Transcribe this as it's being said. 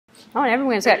Oh, and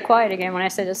everyone's got quiet again when I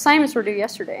said assignments were due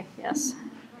yesterday. Yes.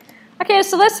 Okay,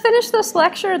 so let's finish this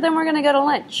lecture, then we're going to go to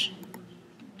lunch.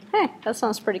 Hey, that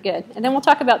sounds pretty good. And then we'll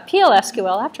talk about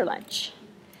PLSQL after lunch.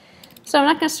 So I'm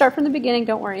not going to start from the beginning,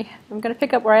 don't worry. I'm going to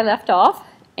pick up where I left off.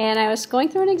 And I was going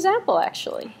through an example,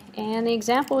 actually. And the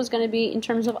example was going to be in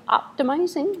terms of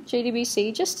optimizing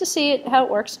JDBC, just to see how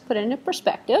it works, put it into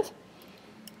perspective.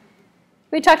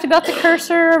 We talked about the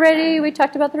cursor already. We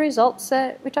talked about the result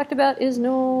set. We talked about is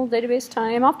null, database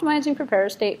time, optimizing prepare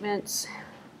statements.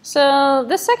 So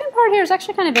this second part here is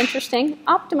actually kind of interesting,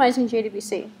 optimizing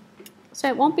JDBC. So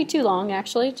it won't be too long,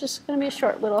 actually. It's just going to be a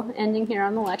short little ending here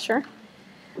on the lecture.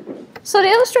 So to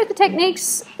illustrate the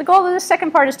techniques, the goal of this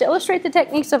second part is to illustrate the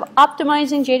techniques of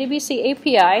optimizing JDBC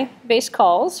API-based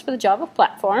calls for the Java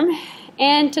platform,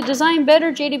 and to design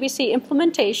better JDBC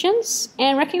implementations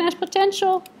and recognize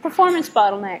potential performance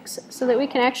bottlenecks so that we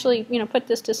can actually, put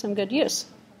this to some good use.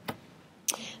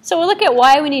 So we'll look at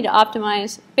why we need to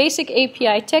optimize basic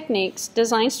API techniques,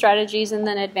 design strategies, and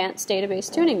then advanced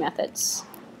database tuning methods.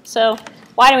 So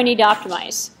why do we need to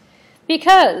optimize?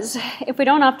 Because if we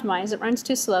don't optimize, it runs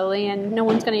too slowly and no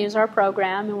one's going to use our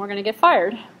program and we're going to get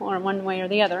fired, or one way or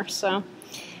the other. So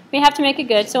we have to make it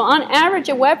good. So on average,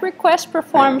 a web request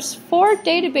performs 4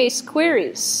 database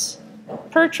queries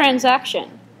per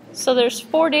transaction. So there's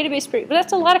 4 database queries, but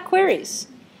that's a lot of queries.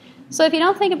 So if you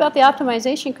don't think about the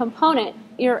optimization component,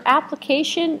 your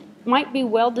application might be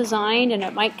well designed and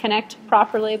it might connect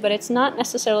properly, but it's not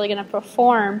necessarily going to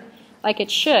perform like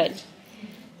it should.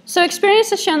 So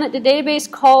experience has shown that the database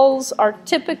calls are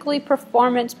typically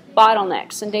performance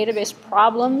bottlenecks, and database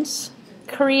problems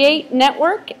create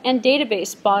network and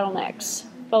database bottlenecks,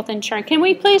 both in churn. Can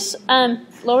we please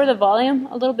lower the volume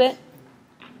a little bit?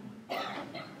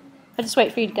 I'll just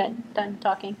wait for you to get done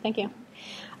talking. Thank you.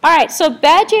 All right, so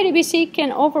bad JDBC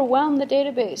can overwhelm the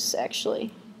database,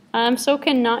 actually. So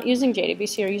can not using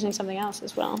JDBC or using something else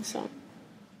as well.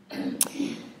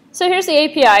 So here's the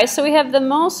API. So we have the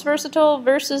most versatile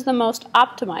versus the most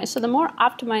optimized. So the more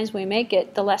optimized we make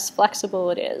it, the less flexible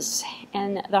it is,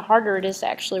 and the harder it is to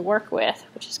actually work with,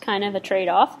 which is kind of a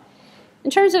trade-off.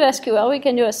 In terms of SQL, we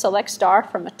can do a select star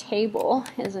from a table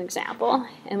as an example,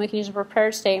 and we can use a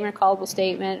prepared statement or callable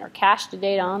statement or cache the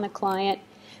data on the client.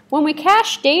 When we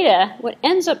cache data, what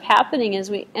ends up happening is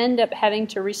we end up having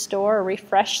to restore or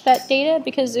refresh that data,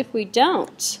 because if we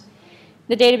don't,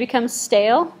 the data becomes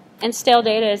stale. And stale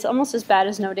data is almost as bad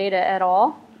as no data at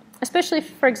all. Especially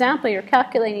if, for example, you're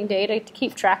calculating data to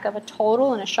keep track of a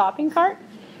total in a shopping cart,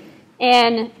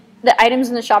 and the items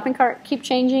in the shopping cart keep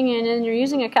changing, and then you're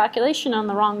using a calculation on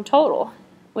the wrong total,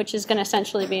 which is going to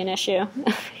essentially be an issue,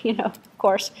 of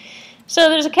course. So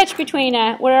there's a catch between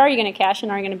where are you going to cache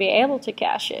and are you going to be able to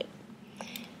cache it.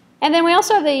 And then we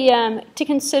also have the to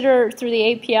consider through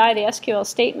the API the SQL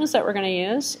statements that we're going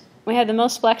to use. We have the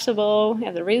most flexible, we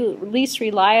have the least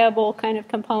reliable kind of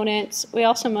components. We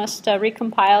also must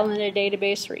recompile in a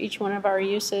database for each one of our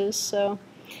uses. So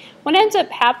what ends up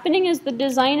happening is the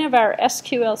design of our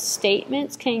SQL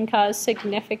statements can cause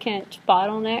significant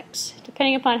bottlenecks,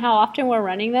 depending upon how often we're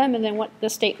running them and then what the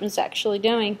statement's actually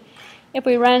doing. If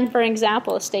we run, for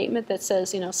example, a statement that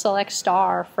says, select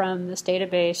star from this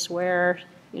database where,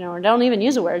 or don't even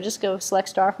use a where, just go select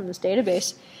star from this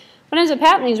database. What ends up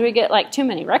happening is we get like too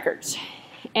many records,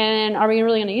 and are we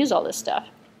really going to use all this stuff?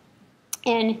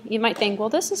 And you might think, well,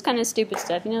 this is kind of stupid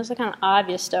stuff. It's the kind of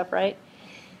obvious stuff, right?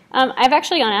 I've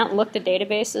actually gone out and looked at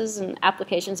databases and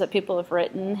applications that people have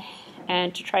written,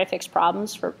 and to try to fix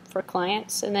problems for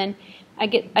clients. And then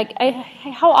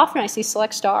how often I see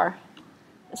select star.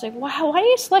 It's like, wow, why are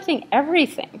you selecting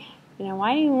everything?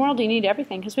 Why in the world do you need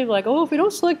everything? Because people are like, oh, if we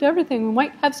don't select everything, we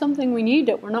might have something we need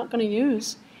that we're not going to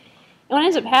use. And what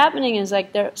ends up happening is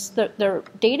like their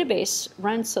database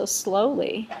runs so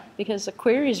slowly because the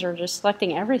queries are just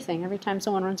selecting everything. Every time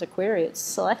someone runs a query, it's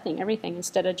selecting everything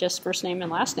instead of just first name and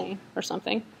last name or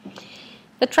something.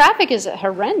 The traffic is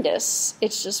horrendous.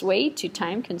 It's just way too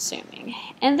time consuming.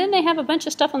 And then they have a bunch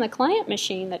of stuff on the client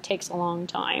machine that takes a long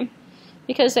time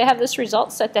because they have this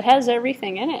result set that has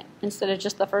everything in it instead of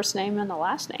just the first name and the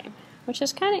last name, which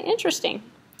is kind of interesting.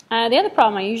 The other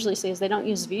problem I usually see is they don't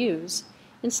use views.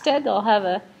 Instead, they'll have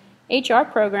a HR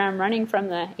program running from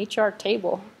the HR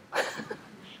table,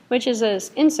 which is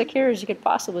as insecure as you could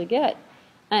possibly get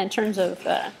in terms of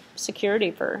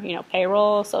security for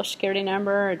payroll, social security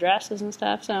number, addresses, and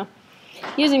stuff. So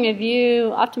using a view,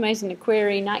 optimizing the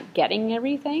query, not getting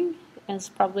everything is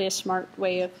probably a smart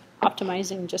way of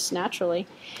optimizing just naturally.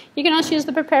 You can also use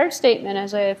the prepared statement,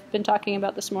 as I've been talking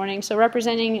about this morning. So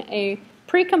representing a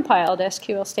precompiled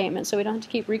SQL statement, so we don't have to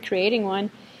keep recreating one.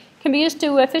 Can be used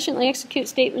to efficiently execute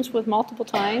statements with multiple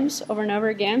times over and over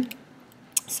again.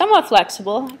 Somewhat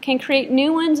flexible, can create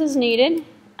new ones as needed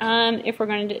if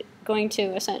we're going to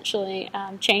essentially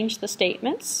change the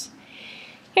statements.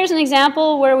 Here's an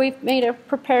example where we've made a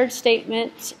prepared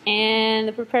statement, and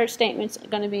the prepared statement's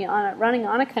going to be running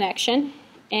on a connection,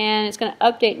 and it's going to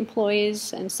update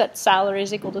employees and set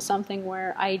salaries equal to something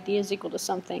where ID is equal to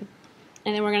something.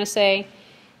 And then we're going to say,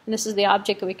 and this is the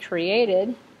object that we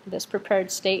created, this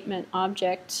prepared statement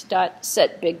object dot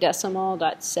set big decimal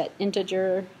dot set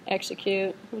integer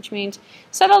execute, which means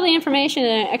set all the information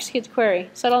and execute the query.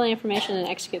 Set all the information and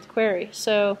execute the query.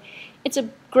 So it's a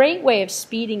great way of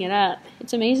speeding it up.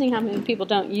 It's amazing how many people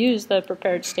don't use the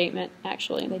prepared statement,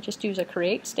 actually. They just use a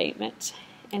create statement.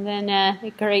 And then they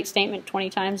create statement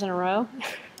 20 times in a row.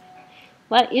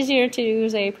 A lot easier to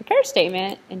use a prepared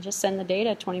statement and just send the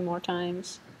data 20 more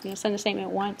times. Send the statement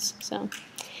once. So,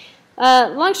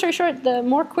 long story short, the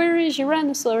more queries you run,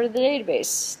 the slower the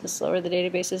database. The slower the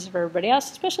database is for everybody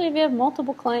else, especially if you have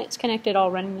multiple clients connected all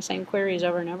running the same queries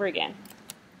over and over again.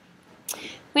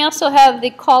 We also have the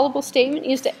callable statement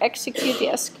used to execute the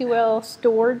SQL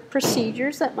stored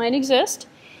procedures that might exist.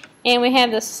 And we have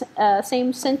this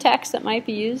same syntax that might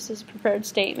be used as a prepared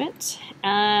statement.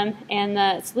 And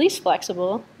it's least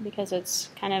flexible because it's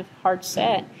kind of hard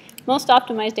set. Most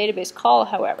optimized database call,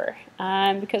 however,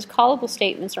 because callable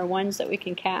statements are ones that we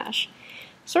can cache.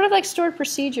 Sort of like stored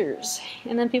procedures.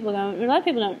 And then a lot of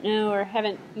people don't know or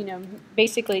haven't,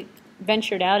 basically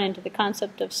ventured out into the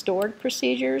concept of stored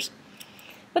procedures.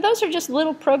 But those are just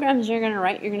little programs you're going to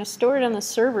write. You're going to store it on the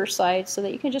server side so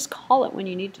that you can just call it when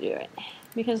you need to do it.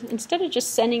 Because instead of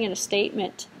just sending in a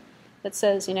statement that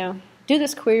says, do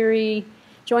this query,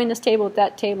 join this table with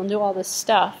that table, and do all this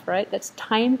stuff, right? That's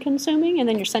time consuming, and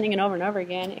then you're sending it over and over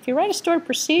again. If you write a stored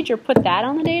procedure, put that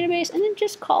on the database, and then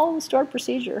just call the stored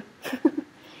procedure.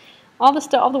 All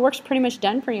the work's pretty much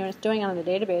done for you, and it's doing it on the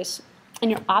database.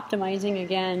 And you're optimizing,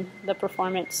 again, the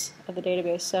performance of the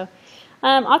database. So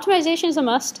optimization is a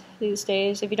must these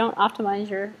days. If you don't optimize,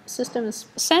 your system is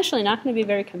essentially not going to be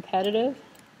very competitive.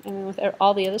 I mean, with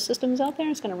all the other systems out there,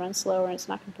 it's going to run slower and it's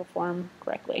not going to perform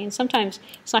correctly. And sometimes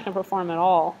it's not going to perform at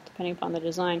all, depending upon the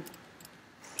design.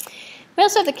 We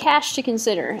also have the cache to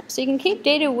consider. So you can keep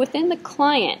data within the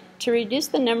client to reduce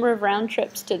the number of round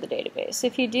trips to the database.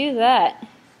 If you do that,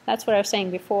 that's what I was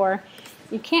saying before,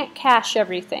 you can't cache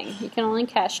everything. You can only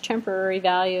cache temporary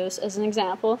values. As an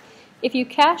example, if you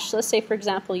cache, let's say, for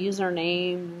example,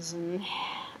 usernames and,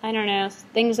 I don't know,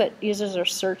 things that users are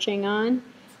searching on,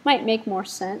 might make more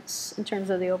sense in terms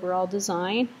of the overall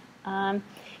design. If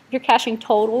you're caching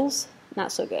totals,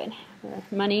 not so good. Or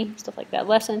money, stuff like that.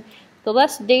 The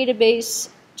less database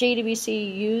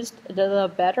JDBC used,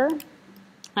 the better.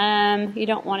 You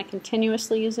don't want to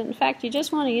continuously use it. In fact, you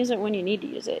just want to use it when you need to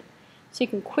use it. So you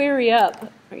can query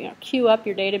up, or, queue up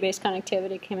your database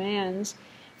connectivity commands,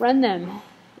 run them,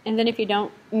 and then if you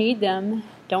don't need them,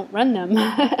 don't run them.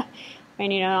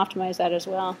 And optimize that as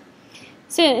well.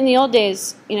 So in the old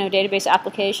days, database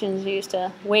applications used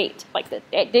to wait. Like the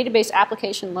database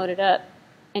application loaded up,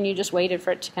 and you just waited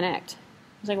for it to connect.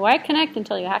 It's like, why connect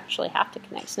until you actually have to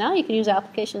connect? So now you can use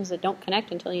applications that don't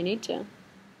connect until you need to,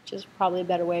 which is probably a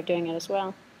better way of doing it as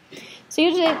well. So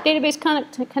use database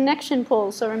connection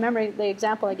pools. So remember the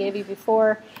example I gave you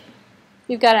before.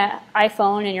 You've got an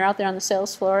iPhone, and you're out there on the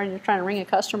sales floor, and you're trying to ring a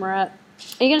customer up.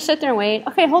 And you're going to sit there and wait.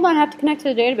 Okay, hold on, I have to connect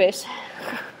to the database.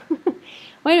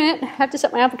 Wait a minute, I have to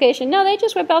set my application. No, they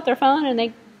just whip out their phone and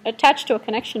they attach to a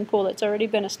connection pool that's already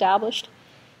been established.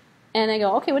 And they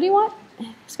go, okay, what do you want?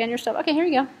 Scan your stuff. Okay, here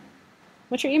you go.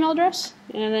 What's your email address?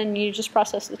 And then you just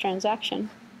process the transaction.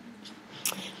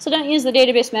 So don't use the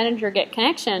database manager get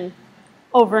connection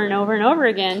over and over and over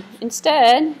again.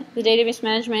 Instead, the database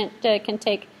management can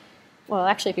take, well,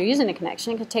 actually, if you're using a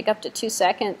connection, it can take up to 2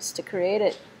 seconds to create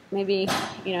it. Maybe,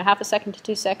 half a second to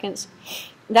 2 seconds.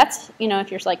 That's,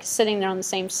 if you're like sitting there on the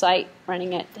same site,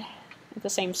 running it at the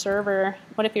same server.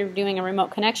 What if you're doing a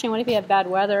remote connection? What if you have bad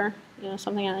weather?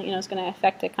 Something is going to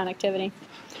affect the connectivity.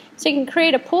 So you can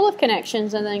create a pool of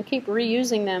connections and then keep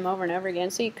reusing them over and over again.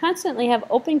 So you constantly have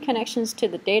open connections to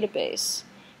the database,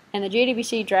 and the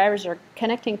JDBC drivers are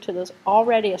connecting to those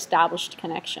already established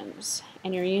connections,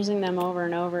 and you're using them over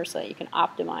and over so that you can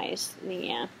optimize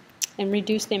and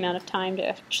reduce the amount of time to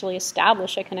actually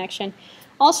establish a connection.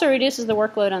 Also reduces the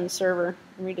workload on the server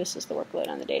and reduces the workload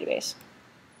on the database.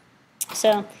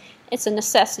 So it's a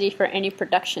necessity for any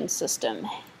production system.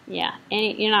 Yeah,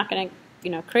 you're not going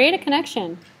to create a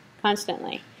connection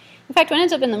constantly. In fact, what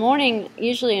ends up in the morning,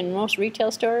 usually in most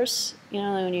retail stores,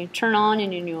 when you turn on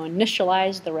and you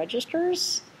initialize the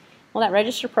registers, Well, that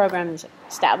register program is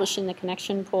establishing the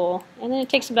connection pool, and then it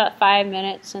takes about 5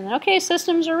 minutes, and then, okay,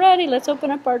 systems are ready, let's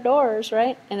open up our doors,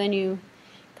 right? And then you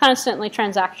constantly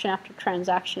transaction after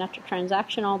transaction after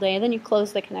transaction all day, and then you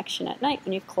close the connection at night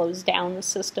when you close down the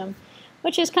system,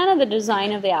 which is kind of the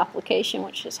design of the application,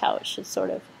 which is how it should sort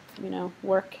of,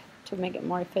 work to make it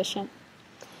more efficient.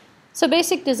 So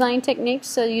basic design techniques,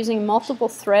 so using multiple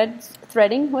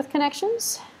threading with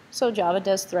connections. So Java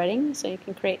does threading, so you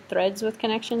can create threads with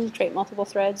connections, create multiple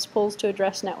threads, pools to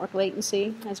address network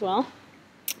latency as well,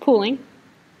 pooling.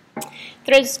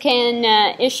 Threads can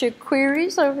issue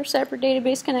queries over separate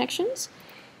database connections,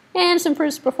 and this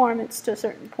improves performance to a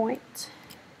certain point.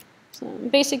 So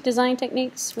basic design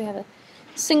techniques, we have a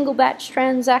single batch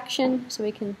transaction, so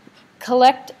we can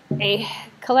collect a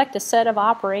set of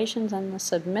operations and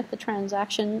submit the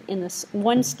transaction in this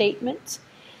one statement.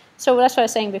 So that's what I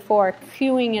was saying before,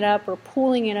 queuing it up or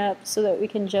pooling it up so that we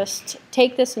can just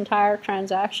take this entire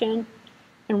transaction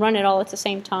and run it all at the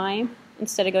same time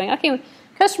instead of going, okay,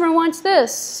 customer wants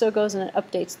this, so it goes and it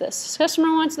updates this. Customer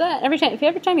wants that. Every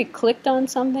time you clicked on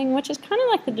something, which is kind of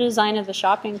like the design of the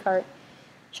shopping cart.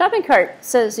 Shopping cart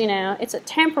says, it's a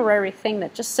temporary thing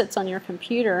that just sits on your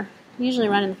computer, usually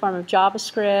run in the form of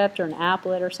JavaScript or an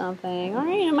applet or something, or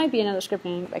it might be another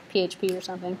scripting like PHP or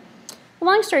something.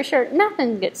 Long story short,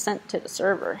 nothing gets sent to the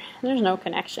server. There's no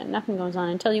connection. Nothing goes on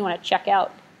until you want to check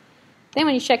out. Then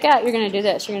when you check out, you're going to do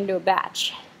this. You're going to do a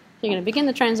batch. You're going to begin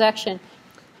the transaction,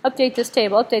 update this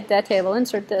table, update that table,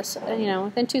 insert this.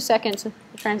 Within 2 seconds, the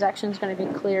transaction is going to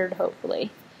be cleared, hopefully.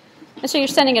 And so you're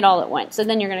sending it all at once. And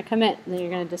then you're going to commit, and then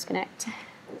you're going to disconnect.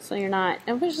 So you're not,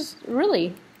 and which is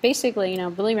really, basically,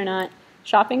 believe it or not,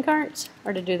 shopping carts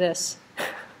are to do this.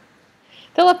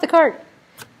 Fill up the cart.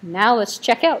 Now let's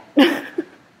check out. I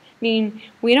mean,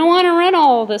 we don't want to run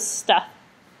all this stuff.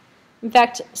 In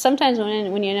fact, sometimes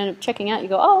when you end up checking out, you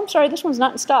go, oh, I'm sorry, this one's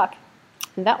not in stock.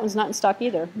 And that one's not in stock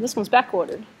either. This one's back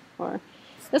ordered. Or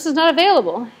this is not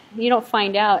available. You don't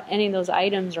find out any of those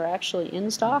items are actually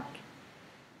in stock.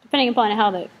 Depending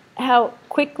upon how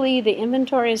quickly the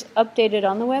inventory is updated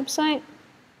on the website,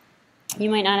 you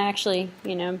might not actually,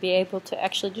 be able to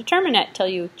actually determine that until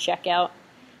you check out.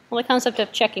 Well, the concept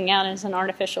of checking out is an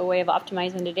artificial way of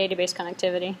optimizing the database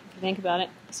connectivity, if you think about it.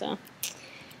 So,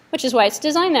 which is why it's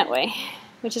designed that way,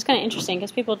 which is kind of interesting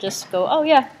because people just go, oh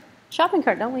yeah, shopping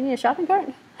cart, don't we need a shopping cart?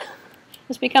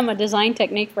 It's become a design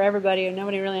technique for everybody and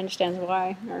nobody really understands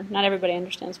why, or not everybody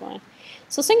understands why.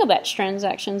 So single batch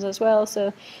transactions as well.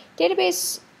 So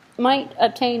database might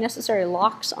obtain necessary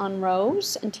locks on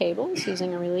rows and tables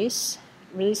using a release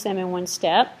them in one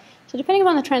step. So depending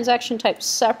upon the transaction type,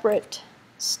 separate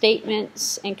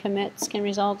statements and commits can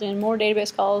result in more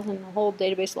database calls and the whole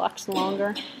database locks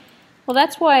longer. Well,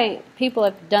 that's why people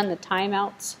have done the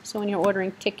timeouts. So when you're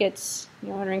ordering tickets,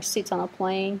 you're ordering seats on a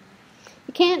plane,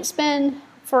 you can't spend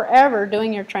forever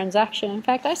doing your transaction. In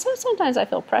fact, sometimes I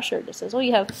feel pressured. It says, "Oh,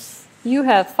 you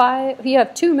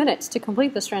have 2 minutes to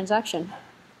complete this transaction."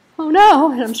 Oh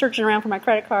no! And I'm searching around for my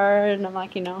credit card, and I'm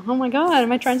like, oh my God,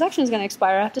 my transaction is going to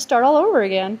expire. I have to start all over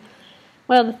again.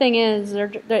 Well, the thing is,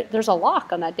 there's a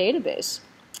lock on that database.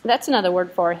 That's another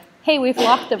word for, hey, we've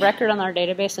locked the record on our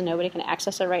database and nobody can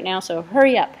access it right now, so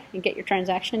hurry up and get your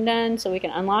transaction done so we can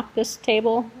unlock this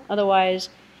table. Otherwise,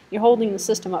 you're holding the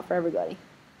system up for everybody.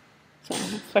 So,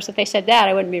 of course, if they said that,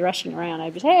 I wouldn't be rushing around.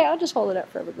 I'd be, hey, I'll just hold it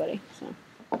up for everybody.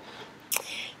 So,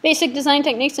 basic design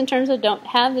techniques in terms of don't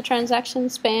have the transaction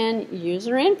span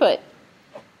user input.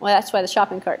 Well, that's why the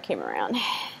shopping cart came around.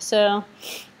 So,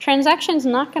 transaction's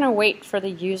not going to wait for the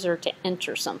user to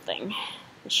enter something.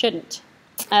 It shouldn't.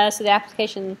 So the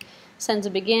application sends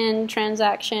a begin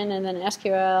transaction and then an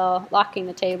SQL locking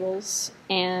the tables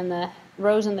and the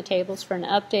rows in the tables for an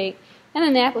update. And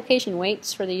then the application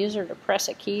waits for the user to press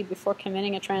a key before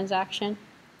committing a transaction.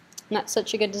 Not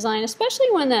such a good design, especially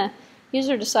when the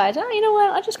user decides, oh, you know what,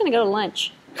 I'm just going to go to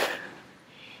lunch.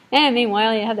 And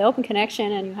meanwhile, you have the open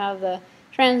connection and you have the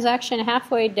transaction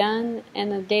halfway done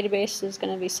and the database is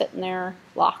going to be sitting there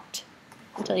locked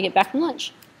until you get back from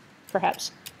lunch,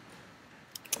 perhaps.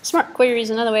 Smart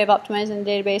queries, another way of optimizing the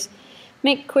database.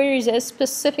 Make queries as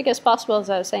specific as possible, as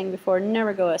I was saying before.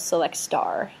 Never go a select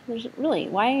star. Really,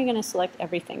 why are you going to select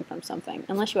everything from something,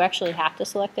 unless you actually have to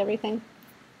select everything?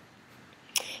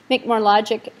 Make more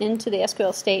logic into the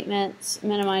SQL statements,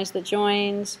 minimize the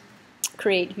joins,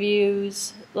 create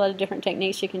views, a lot of different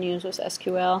techniques you can use with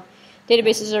SQL.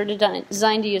 Databases are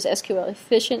designed to use SQL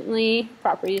efficiently.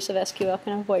 Proper use of SQL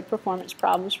can avoid performance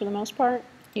problems for the most part,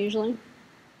 usually.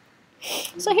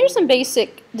 So here's some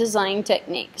basic design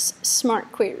techniques.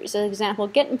 Smart queries. As an example,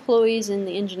 get employees in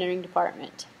the engineering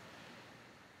department.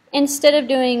 Instead of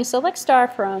doing select star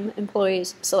from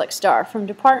employees, select star from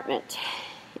department,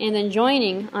 and then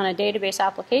joining on a database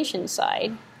application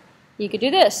side, you could do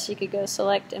this. You could go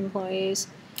select employees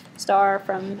star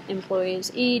from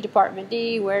employees E, department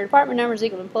D, where department number is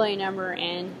equal to employee number,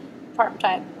 and department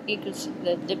type equals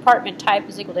the department type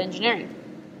is equal to engineering.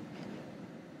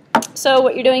 So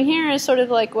what you're doing here is sort of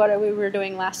like what we were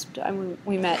doing last time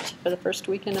we met for the first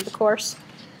weekend of the course,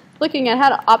 looking at how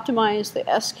to optimize the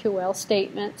SQL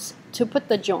statements to put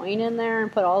the join in there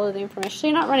and put all of the information. So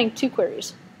you're not running two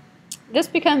queries. This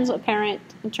becomes apparent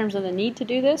in terms of the need to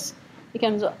do this. It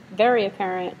becomes very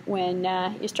apparent when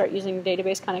you start using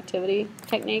database connectivity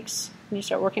techniques and you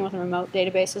start working with remote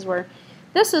databases where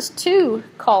this is two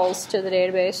calls to the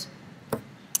database,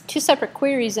 two separate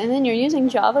queries, and then you're using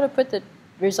Java to put the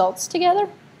results together.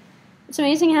 It's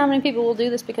amazing how many people will do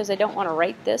this because they don't want to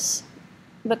write this.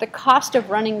 But the cost of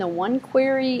running the one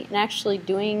query and actually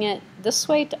doing it this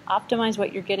way to optimize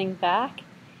what you're getting back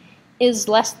is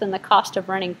less than the cost of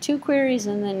running two queries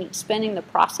and then spending the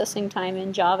processing time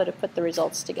in Java to put the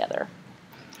results together.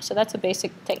 So that's a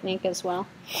basic technique as well.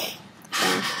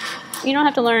 So you don't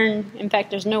have to learn, in fact,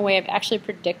 there's no way of actually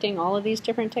predicting all of these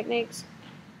different techniques.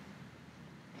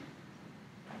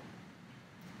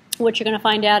 What you're going to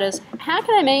find out is how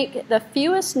can I make the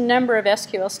fewest number of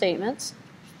SQL statements,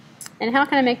 and how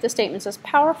can I make the statements as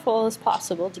powerful as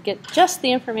possible to get just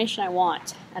the information I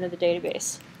want out of the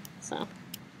database, so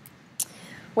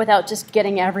without just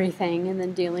getting everything and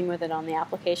then dealing with it on the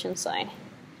application side.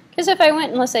 Because if I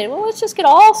went and let's say, well, let's just get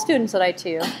all students at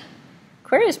ITU,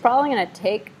 query is probably going to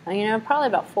take, probably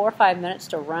about 4 or 5 minutes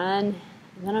to run,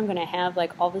 and then I'm going to have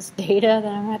like all this data that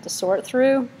I'm going to have to sort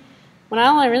through, when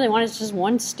all I really want is just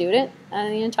one student out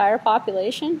of the entire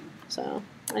population. So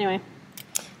anyway,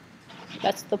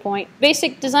 that's the point.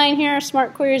 Basic design here,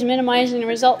 smart queries minimizing the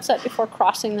result set before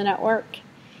crossing the network.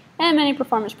 And many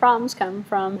performance problems come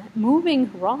from moving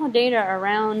raw data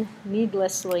around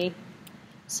needlessly.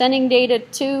 Sending an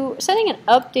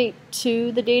update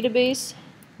to the database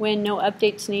when no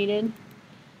update's needed.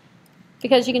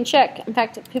 Because you can check, in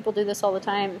fact, people do this all the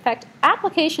time. In fact,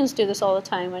 applications do this all the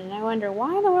time, and I wonder,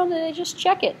 why in the world did they just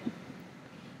check it?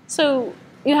 So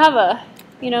you have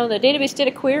the database did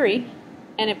a query,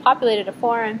 and it populated a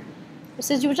form. It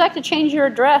says, would you like to change your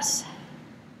address?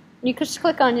 You could just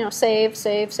click on,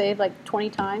 save like 20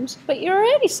 times, but you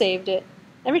already saved it.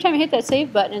 Every time you hit that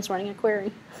save button, it's running a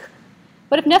query.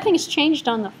 But if nothing's changed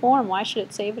on the form, why should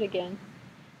it save it again?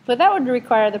 But that would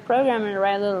require the programmer to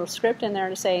write a little script in there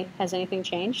to say, has anything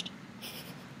changed?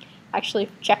 Actually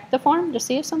check the form to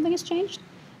see if something has changed.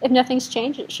 If nothing's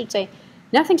changed, it should say,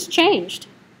 nothing's changed.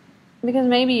 Because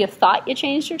maybe you thought you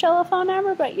changed your telephone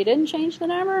number, but you didn't change the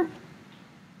number.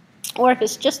 Or if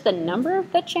it's just the number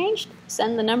that changed,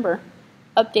 send the number.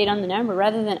 Update on the number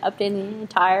rather than updating the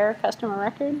entire customer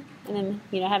record and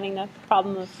then having the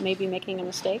problem of maybe making a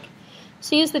mistake.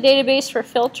 So use the database for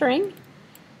filtering.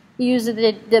 Use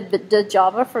the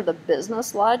Java for the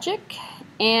business logic,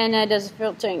 and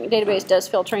database does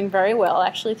filtering very well,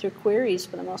 actually through queries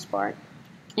for the most part.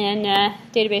 And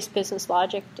database business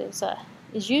logic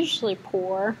is usually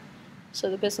poor,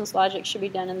 so the business logic should be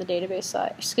done in the database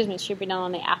side. It should be done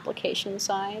on the application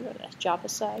side or the Java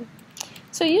side.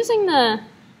 So using the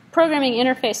programming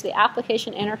interface, the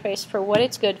application interface for what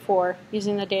it's good for,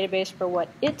 using the database for what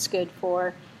it's good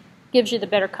for, gives you the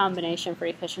better combination for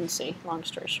efficiency, long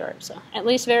story short. So at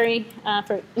least in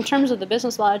terms of the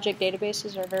business logic,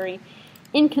 databases are very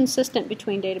inconsistent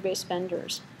between database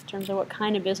vendors in terms of what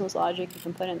kind of business logic you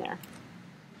can put in there.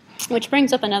 Which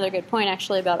brings up another good point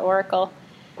actually about Oracle.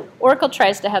 Oracle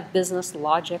tries to have business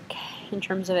logic in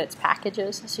terms of its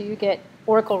packages. So you get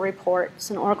Oracle Reports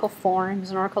and Oracle Forms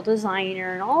and Oracle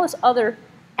Designer and all this other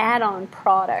add-on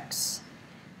products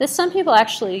that some people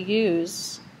actually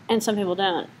use and some people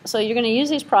don't. So you're going to use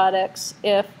these products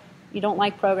if you don't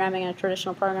like programming in a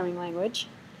traditional programming language,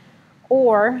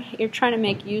 or you're trying to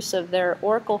make use of their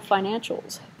Oracle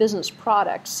Financials, business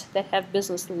products that have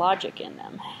business logic in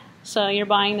them. So you're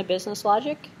buying the business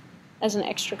logic as an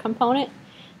extra component,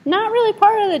 not really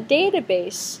part of the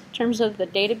database in terms of the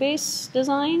database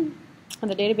design or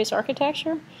the database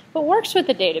architecture, but works with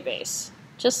the database,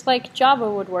 just like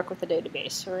Java would work with the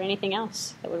database or anything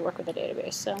else that would work with the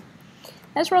database. So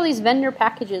that's where all these vendor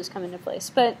packages come into place.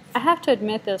 But I have to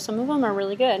admit, though, some of them are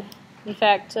really good. In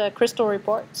fact, Crystal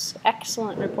Reports,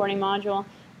 excellent reporting module,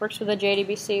 works with a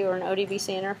JDBC or an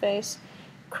ODBC interface,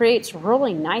 creates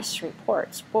really nice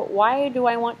reports. But why do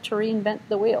I want to reinvent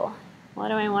the wheel? Why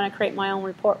do I want to create my own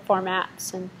report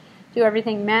formats and do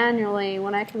everything manually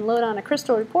when I can load on a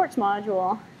Crystal Reports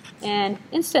module and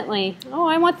instantly, oh,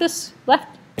 I want this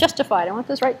left justified. I want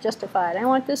this right justified. I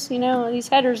want this, these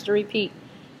headers to repeat.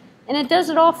 And it does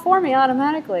it all for me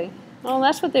automatically. Well,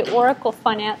 that's what the Oracle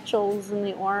Financials and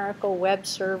the Oracle Web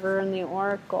Server and the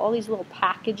Oracle, all these little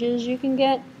packages you can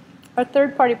get, are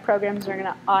third-party programs that are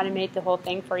going to automate the whole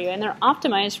thing for you. And they're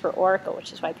optimized for Oracle,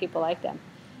 which is why people like them.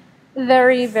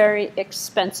 Very, very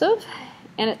expensive,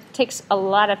 and it takes a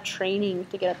lot of training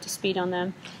to get up to speed on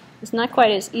them. It's not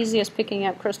quite as easy as picking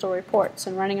up Crystal Reports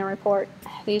and running a report.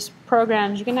 These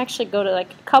programs, you can actually go to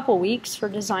like a couple weeks for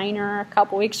Designer, a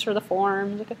couple weeks for the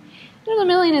forms. There's a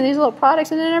million of these little products,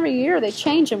 and then every year they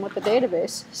change them with the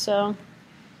database. So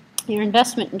your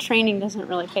investment in training doesn't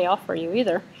really pay off for you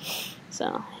either.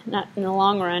 So not in the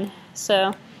long run.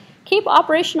 So keep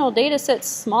operational data sets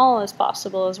small as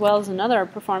possible, as well as another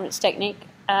performance technique.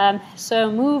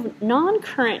 So move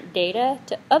non-current data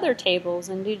to other tables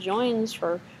and do joins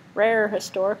for rare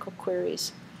historical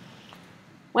queries.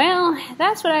 Well,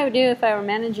 that's what I would do if I were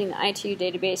managing the ITU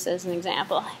database as an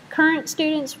example. Current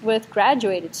students with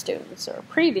graduated students or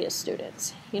previous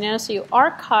students. So you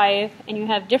archive and you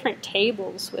have different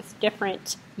tables with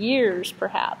different years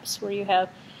perhaps, where you have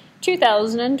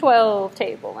 2012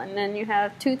 table and then you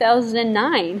have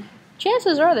 2009.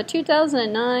 Chances are the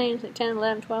 2009, 10,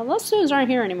 11, 12, those students aren't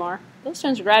here anymore. Those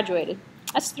students graduated.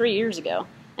 That's 3 years ago.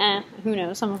 Who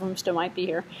knows, some of them still might be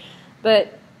here.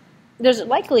 But there's a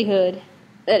likelihood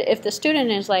that if the student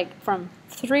is like from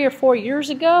 3 or 4 years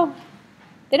ago,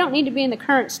 they don't need to be in the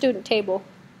current student table.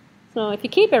 So if you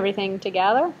keep everything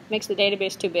together, it makes the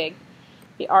database too big.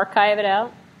 If you archive it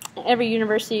out, every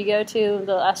university you go to,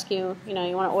 they'll ask you, you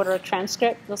want to order a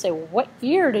transcript. They'll say, what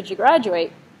year did you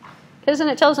graduate? Because then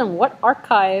it tells them what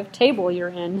archive table you're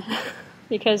in.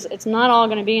 Because it's not all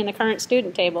going to be in the current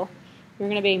student table. You're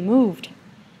going to be moved.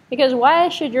 Because why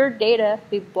should your data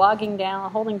be holding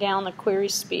down the query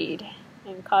speed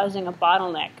and causing a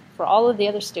bottleneck for all of the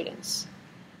other students?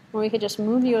 When we could just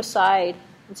move you aside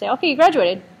and say, okay, you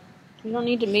graduated. You don't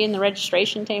need to be in the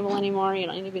registration table anymore. You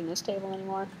don't need to be in this table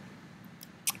anymore.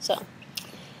 So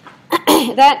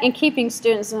that and keeping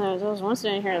students, there's one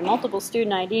student here with multiple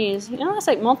student IDs, that's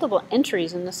like multiple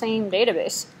entries in the same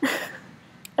database.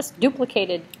 That's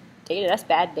duplicated data. That's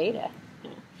bad data.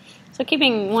 So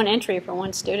keeping one entry for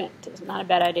one student is not a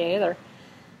bad idea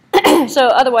either. So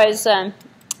otherwise,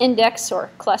 index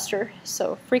or cluster,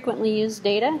 so frequently used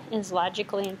data is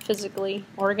logically and physically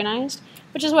organized,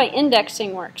 which is why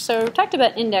indexing works. So we talked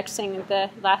about indexing at the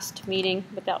last meeting,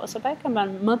 but that was back about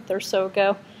a month or so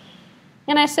ago.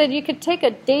 And I said you could take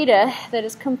a data that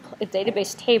is a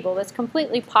database table that's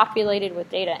completely populated with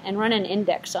data and run an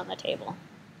index on the table.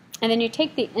 And then you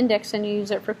take the index and you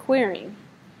use it for querying.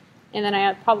 And then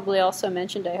I probably also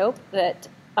mentioned, I hope, that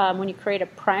when you create a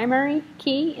primary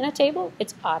key in a table,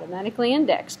 it's automatically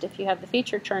indexed if you have the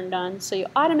feature turned on. So you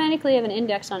automatically have an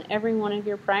index on every one of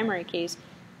your primary keys,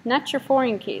 not your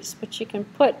foreign keys, but you can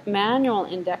put manual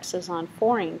indexes on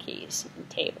foreign keys in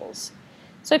tables.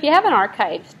 So if you have an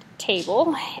archived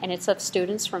table and it's of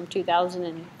students from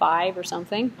 2005 or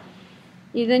something,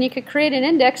 then you could create an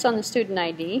index on the student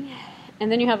ID,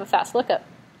 and then you have a fast lookup.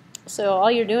 So all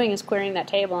you're doing is querying that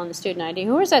table on the student ID.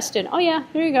 Who is that student? Oh yeah,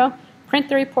 here you go. Print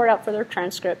the report out for their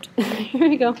transcript. Here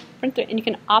you go. Print it, and you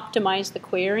can optimize the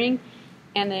querying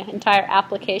and the entire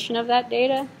application of that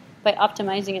data by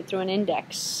optimizing it through an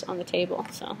index on the table.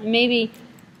 So maybe,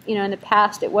 in the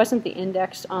past it wasn't the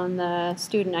index on the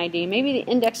student ID. Maybe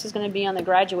the index is going to be on the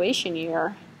graduation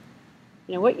year.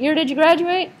 What year did you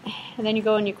graduate? And then you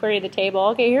go and you query the table.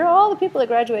 Okay, here are all the people that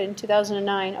graduated in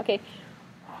 2009. Okay,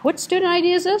 what student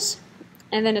ID is this?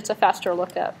 And then it's a faster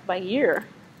lookup by year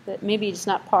that maybe it's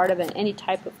not part of any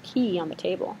type of key on the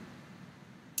table.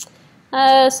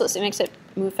 So it makes it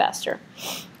move faster.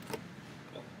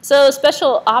 So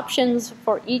special options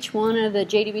for each one of the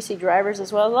JDBC drivers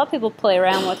as well. A lot of people play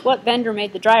around with what vendor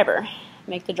made the driver.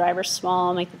 Make the driver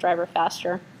small, make the driver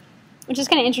faster, which is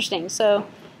kind of interesting. So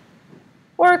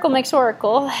Oracle makes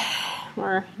Oracle,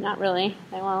 or not really.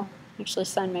 Well, actually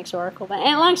Sun makes Oracle. But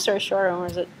long story short, or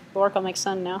is it Oracle makes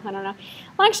Sun now? I don't know.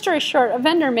 Long story short, a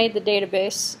vendor made the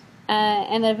database,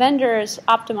 and the vendor is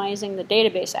optimizing the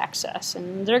database access,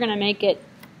 and they're going to make it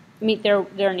meet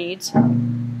their needs.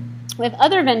 We have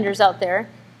other vendors out there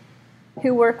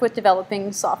who work with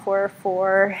developing software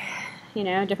for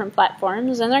different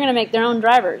platforms, and they're going to make their own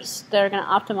drivers. They're going to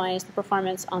optimize the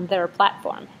performance on their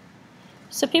platform.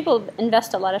 So people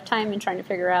invest a lot of time in trying to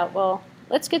figure out, well,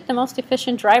 let's get the most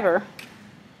efficient driver.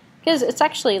 Because it's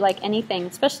actually like anything,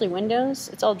 especially Windows,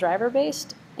 it's all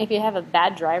driver-based. If you have a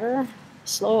bad driver,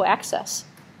 slow access.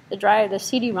 The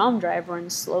CD-ROM drive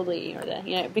runs slowly,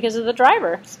 or because of the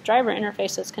driver. It's the driver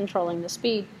interface that's controlling the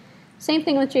speed. Same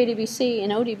thing with JDBC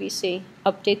and ODBC.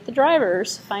 Update the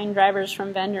drivers. Find drivers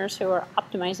from vendors who are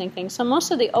optimizing things. So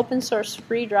most of the open source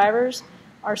free drivers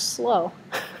are slow.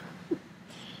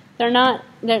 No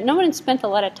one spent a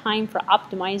lot of time for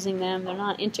optimizing them. They're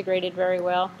not integrated very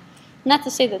well. Not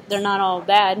to say that they're not all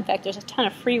bad. In fact, there's a ton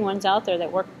of free ones out there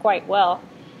that work quite well.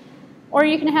 Or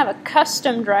you can have a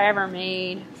custom driver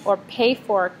made or pay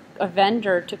for a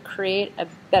vendor to create a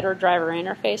better driver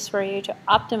interface for you to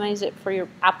optimize it for your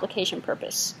application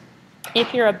purpose.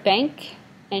 If you're a bank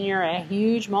and you're a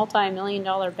huge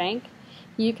multi-million-dollar bank,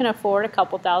 you can afford a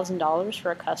couple $1,000s for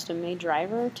a custom-made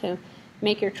driver to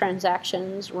make your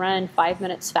transactions run 5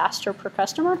 minutes faster per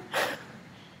customer,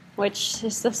 which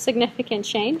is a significant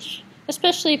change,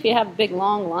 especially if you have a big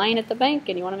long line at the bank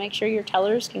and you want to make sure your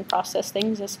tellers can process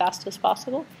things as fast as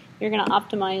possible. You're going to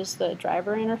optimize the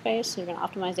driver interface, you're going to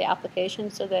optimize the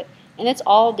application so that, and it's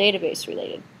all database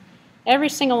related. Every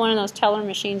single one of those teller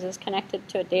machines is connected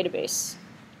to a database,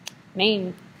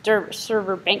 main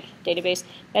server bank database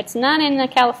that's not in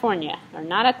California or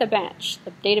not at the bench.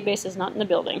 The database is not in the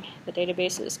building. The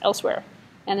database is elsewhere.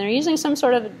 And they're using some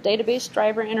sort of a database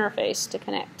driver interface to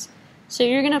connect. So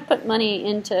you're going to put money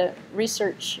into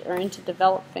research or into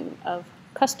developing of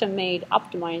custom-made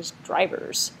optimized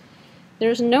drivers.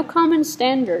 There's no common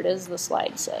standard, as the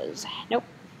slide says. Nope.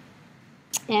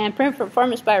 And improve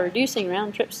performance by reducing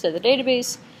round trips to the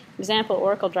database. Example,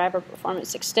 Oracle Driver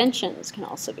Performance Extensions can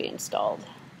also be installed.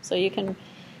 So you can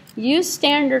use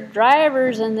standard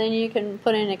drivers and then you can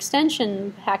put in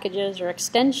extension packages or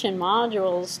extension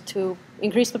modules to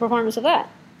increase the performance of that.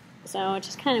 So it's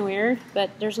just kind of weird, but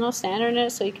there's no standard in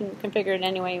it, so you can configure it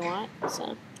any way you want.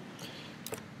 So,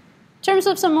 in terms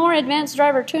of some more advanced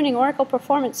driver tuning, Oracle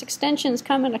Performance Extensions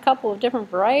come in a couple of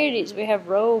different varieties. We have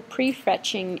row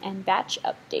prefetching and batch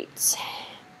updates.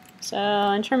 So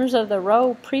in terms of the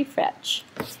row prefetch,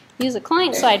 use a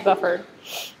client-side buffer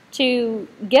to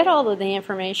get all of the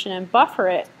information and buffer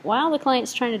it while the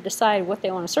client's trying to decide what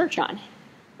they want to search on.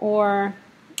 Or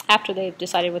after they've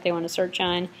decided what they want to search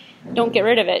on, don't get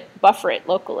rid of it, buffer it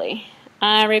locally.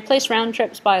 Replace round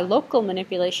trips by local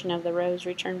manipulation of the rows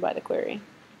returned by the query.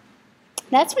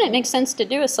 That's when it makes sense to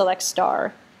do a select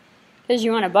star, because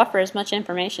you want to buffer as much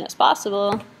information as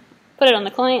possible, put it on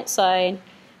the client side,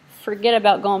 forget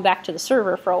about going back to the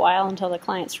server for a while until the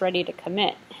client's ready to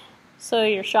commit. So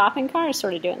your shopping cart is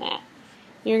sort of doing that.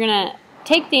 You're going to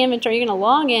take the inventory, you're going to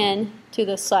log in to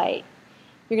the site.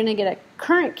 You're going to get a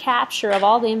current capture of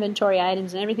all the inventory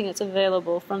items and everything that's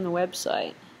available from the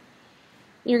website.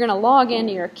 You're going to log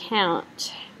into your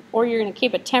account, or you're going to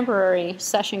keep a temporary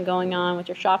session going on with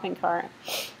your shopping cart.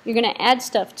 You're going to add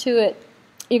stuff to it.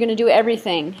 You're going to do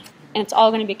everything, and it's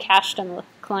all going to be cached on the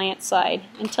client side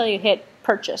until you hit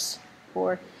purchase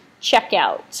or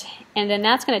checkout. And then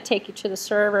that's going to take you to the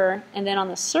server, and then on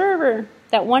the server,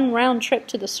 that one round trip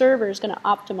to the server is going to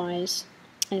optimize,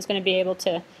 and it's going to be able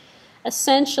to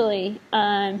essentially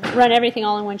run everything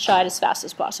all in one shot as fast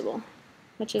as possible,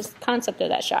 which is the concept of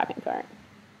that shopping cart.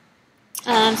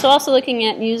 So also looking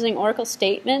at using Oracle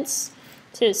statements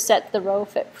to set the row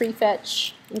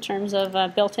prefetch in terms of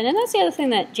built-in. And that's the other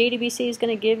thing that JDBC is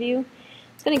going to give you.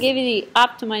 It's going to give you the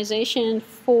optimization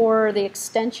for the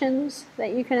extensions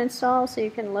that you can install. So you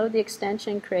can load the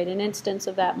extension, create an instance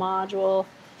of that module,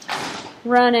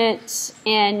 run it,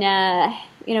 and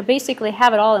basically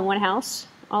have it all in one house,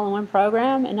 all in one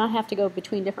program, and not have to go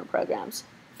between different programs.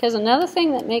 Because another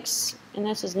thing that makes, and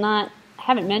this is not, I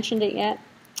haven't mentioned it yet,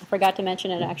 I forgot to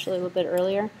mention it actually a little bit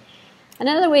earlier.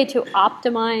 Another way to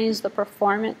optimize the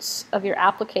performance of your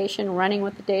application running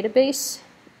with the database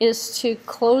is to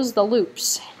close the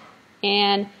loops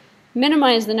and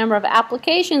minimize the number of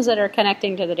applications that are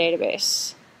connecting to the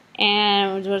database.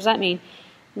 And what does that mean?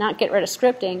 Not get rid of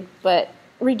scripting, but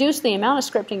reduce the amount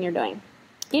of scripting you're doing.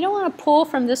 You don't want to pull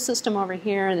from this system over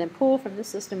here and then pull from this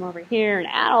system over here and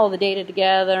add all the data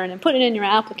together and then put it in your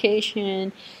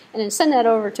application and then send that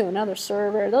over to another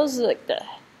server. Those are like the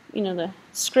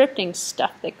scripting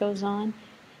stuff that goes on.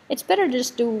 It's better to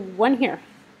just do one here.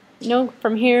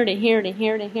 From here to here to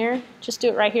here to here. Just do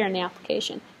it right here in the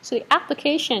application. So the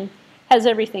application has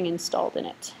everything installed in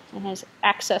it and has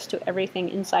access to everything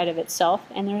inside of itself,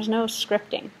 and there's no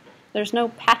scripting. There's no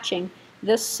patching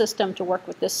this system to work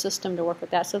with this system to work with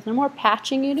that. So the more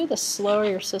patching you do, the slower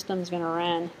your system's going to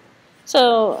run.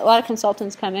 So a lot of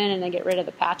consultants come in and they get rid of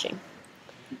the patching.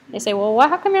 They say, well,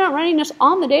 how come you're not running this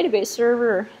on the database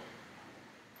server?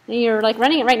 You're like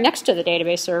running it right next to the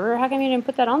database server. How come you didn't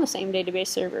put that on the same database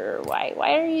server? Why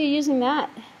are you using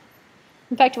that?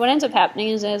 In fact, what ends up happening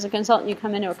is as a consultant, you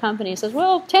come into a company and says,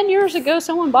 well, 10 years ago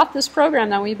someone bought this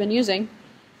program that we've been using.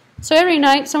 So every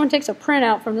night someone takes a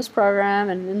printout from this program,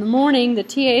 and in the morning the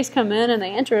TAs come in and they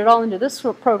enter it all into this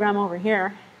program over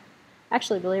here.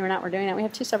 Actually, believe it or not, we're doing that. We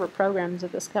have 2 separate programs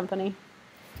at this company.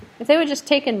 If they would just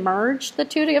take and merge the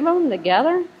 2 of them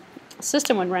together, the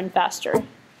system would run faster.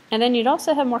 And then you'd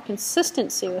also have more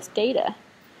consistency with data.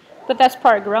 But that's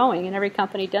part of growing, and every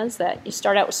company does that. You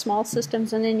start out with small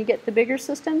systems, and then you get the bigger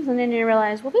systems, and then you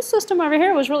realize, well, this system over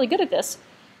here was really good at this,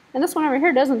 and this one over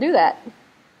here doesn't do that.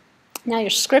 Now you're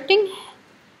scripting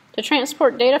to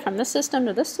transport data from this system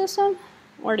to this system,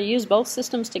 or to use both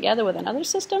systems together with another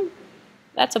system.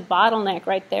 That's a bottleneck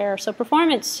right there. So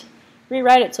performance,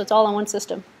 rewrite it so it's all on one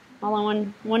system. All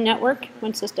on one network,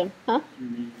 one system. Huh? You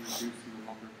mean reducing the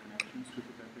number of connections to the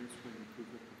database will improve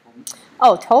the performance?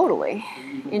 Oh, totally.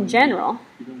 In general.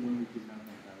 Even when we design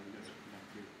a database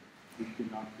connected, we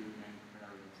cannot do any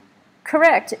query or something.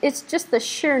 Correct. It's just the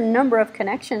sheer number of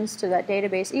connections to that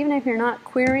database. Even if you're not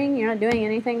querying, you're not doing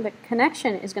anything, the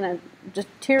connection is going to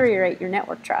deteriorate your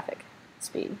network traffic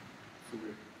speed. So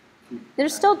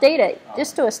There's still data.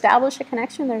 Just to establish a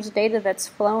connection, there's data that's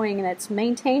flowing and that's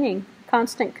maintaining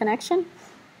constant connection.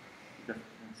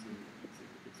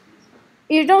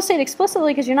 You don't say it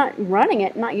explicitly because you're not running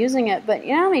it, not using it, but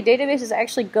you know how many databases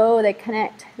actually go, they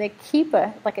connect, they keep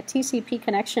like a TCP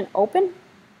connection open,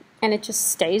 and it just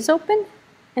stays open?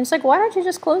 And it's like, why don't you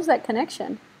just close that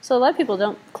connection? So a lot of people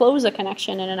don't close a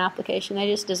connection in an application,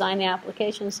 they just design the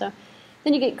application. So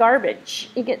then you get garbage.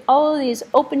 You get all of these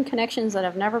open connections that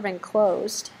have never been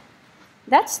closed.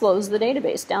 That slows the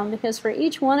database down because for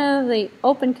each one of the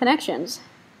open connections,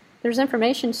 there's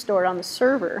information stored on the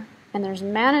server, and there's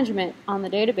management on the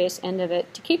database end of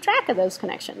it to keep track of those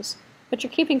connections. But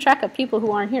you're keeping track of people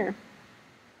who aren't here.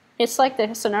 It's like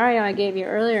the scenario I gave you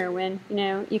earlier when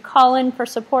you call in for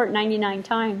support 99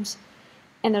 times,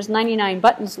 and there's 99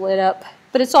 buttons lit up,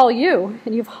 but it's all you,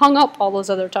 and you've hung up all those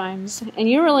other times, and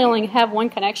you really only have one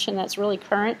connection that's really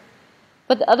current,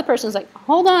 but the other person's like,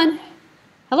 hold on.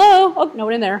 Hello? Oh,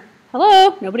 nobody there.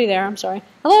 Hello? Nobody there. I'm sorry.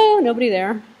 Hello? Nobody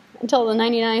there. Until the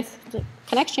 99th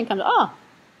connection comes. Oh,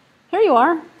 here you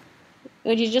are.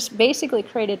 You just basically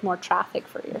created more traffic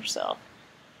for yourself.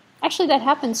 Actually, that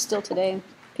happens still today.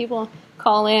 People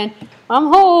call in. I'm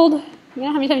hold. You know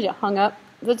how many times you hung up?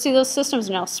 But see, those systems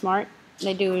are now smart.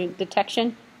 They do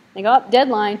detection. They go up,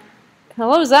 deadline.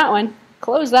 Close that one.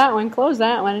 Close that one. Close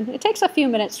that one. It takes a few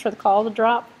minutes for the call to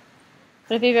drop.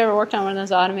 But if you've ever worked on one of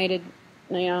those automated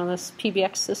those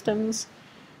PBX systems.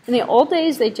 In the old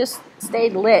days, they just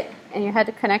stayed lit, and you had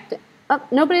to connect it. Oh,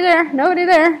 nobody there, nobody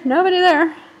there, nobody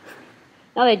there.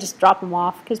 Now they just drop them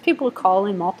off, because people call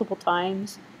in multiple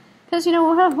times. Because,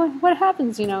 what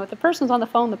happens, if the person's on the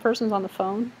phone, the person's on the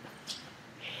phone.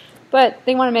 But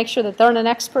they want to make sure that they're the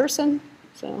next person.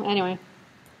 So, anyway.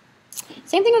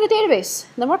 Same thing with the database.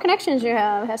 The more connections you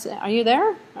have, are you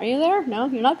there? Are you there? No,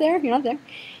 you're not there, you're not there.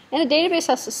 And a database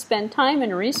has to spend time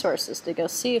and resources to go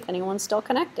see if anyone's still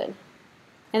connected.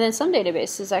 And then some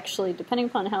databases actually, depending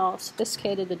upon how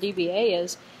sophisticated the DBA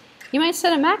is, you might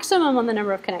set a maximum on the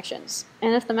number of connections.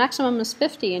 And if the maximum is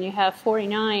 50 and you have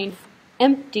 49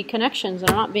 empty connections that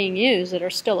are not being used that are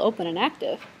still open and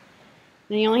active,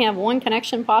 then you only have one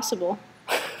connection possible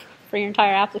for your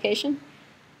entire application,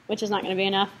 which is not going to be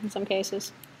enough in some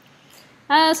cases.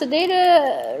 So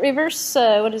data reverse,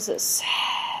 what is this?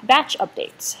 Batch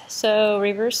updates. So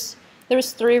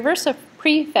there's the reverse of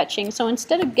prefetching. So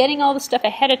instead of getting all the stuff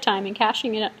ahead of time and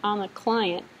caching it on the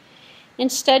client,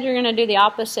 instead you're going to do the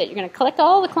opposite. You're going to collect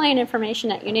all the client information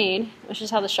that you need, which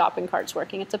is how the shopping cart's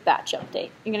working. It's a batch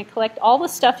update. You're going to collect all the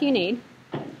stuff you need,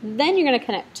 then you're going to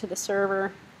connect to the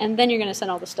server, and then you're going to send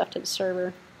all the stuff to the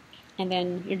server, and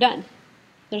then you're done.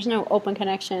 There's no open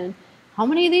connection. How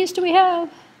many of these do we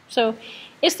have? So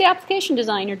it's the application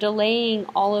design. You're delaying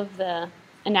all of the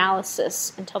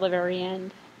analysis until the very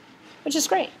end, which is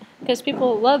great because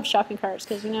people love shopping carts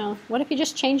because, what if you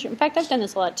just change it? In fact, I've done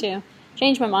this a lot too.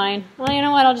 Change my mind. Well, you know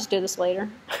what? I'll just do this later.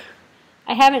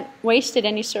 I haven't wasted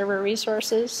any server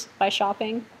resources by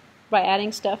shopping, by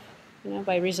adding stuff,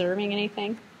 by reserving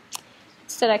anything.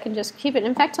 Instead, I can just keep it.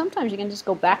 In fact, sometimes you can just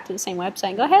go back to the same website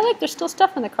and go, hey, look, there's still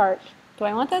stuff in the cart. Do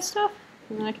I want that stuff?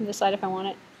 And then I can decide if I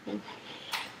want it.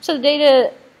 So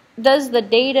does the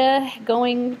data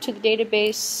going to the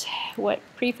database what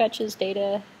prefetches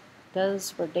data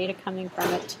does for data coming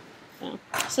from it? So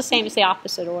it's the same as the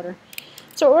opposite order.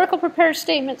 So Oracle prepares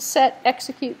statements, set,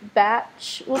 execute,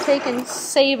 batch. We'll take and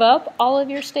save up all of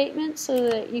your statements so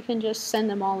that you can just send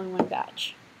them all in one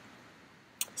batch.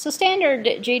 So standard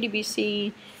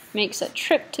JDBC makes a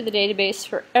trip to the database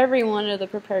for every one of the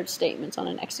prepared statements on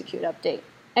an execute update.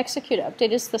 Execute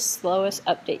update is the slowest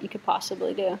update you could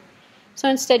possibly do. So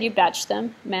instead you batch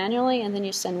them manually and then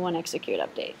you send one execute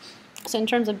update. So in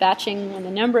terms of batching, when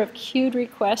the number of queued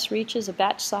requests reaches a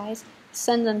batch size,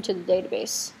 send them to the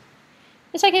database.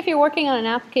 It's like if you're working on an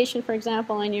application, for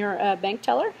example, and you're a bank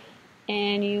teller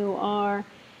and you are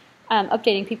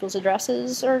updating people's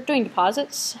addresses or doing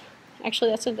deposits.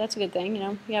 Actually, that's a good thing. You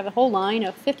know, you have a whole line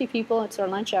of 50 people. It's their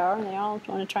lunch hour, and they all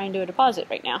want to try and do a deposit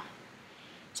right now.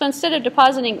 So instead of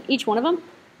depositing each one of them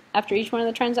after each one of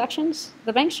the transactions,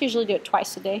 the banks usually do it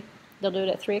twice a day. They'll do it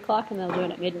at 3 o'clock and they'll do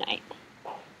it at midnight.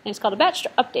 And it's called a batch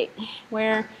update,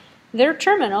 where their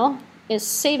terminal is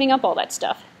saving up all that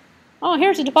stuff. Oh,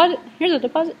 here's a deposit. Here's a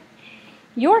deposit.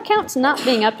 Your account's not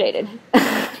being updated.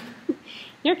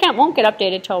 Your account won't get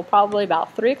updated till probably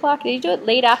about 3 o'clock. They do it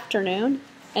late afternoon,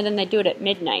 and then they do it at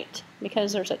midnight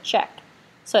because there's a check.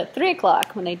 So at 3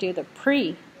 o'clock, when they do the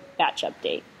pre-batch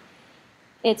update,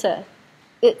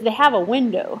 they have a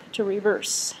window to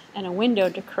reverse and a window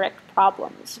to correct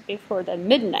problems before the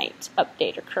midnight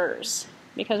update occurs.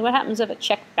 Because what happens if a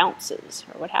check bounces,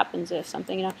 or what happens if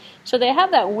something, you know? So they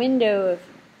have that window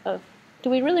of do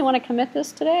we really want to commit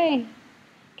this today,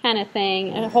 kind of thing.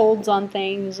 It holds on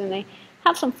things, and they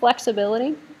have some flexibility.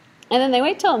 And then they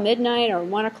wait till midnight or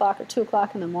 1 o'clock or 2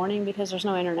 o'clock in the morning because there's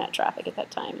no internet traffic at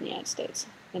that time in the United States.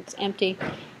 It's empty.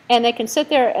 And they can sit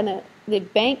there, and the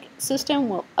bank system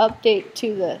will update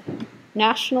to the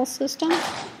national system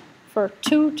for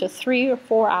 2 to 3 or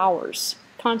 4 hours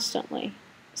constantly.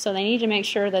 So they need to make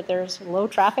sure that there's low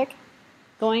traffic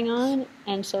going on,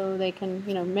 and so they can,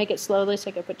 you know, make it slowly so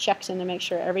they can put checks in to make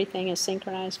sure everything is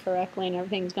synchronized correctly and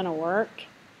everything's going to work.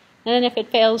 And then if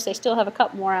it fails, they still have a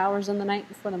couple more hours in the night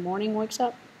before the morning wakes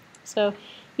up. So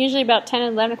usually about 10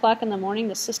 and 11 o'clock in the morning,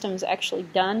 the system is actually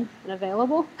done and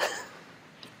available,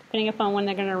 depending upon when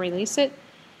they're going to release it.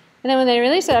 And then when they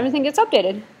release it, everything gets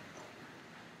updated.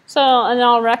 So, and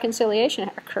all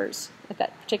reconciliation occurs at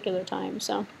that particular time.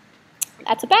 So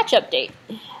that's a batch update.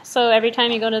 So every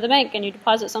time you go to the bank and you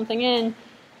deposit something in,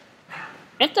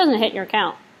 it doesn't hit your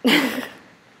account.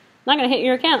 Not going to hit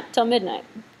your account till midnight,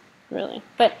 really.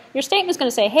 But your statement's going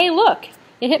to say, hey, look,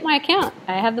 it hit my account.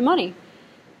 I have the money.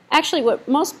 Actually, what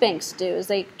most banks do is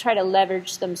they try to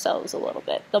leverage themselves a little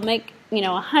bit. They'll make, you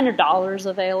know, $100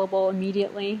 available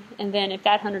immediately, and then if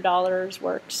that $100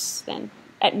 works, then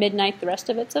at midnight the rest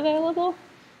of it's available.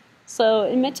 So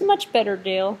it's a much better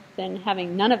deal than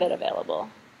having none of it available.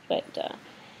 But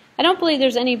I don't believe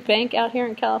there's any bank out here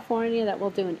in California that will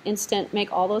do an instant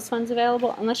make all those funds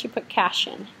available unless you put cash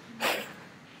in.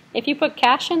 If you put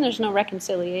cash in, there's no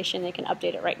reconciliation. They can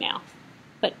update it right now.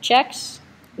 But checks,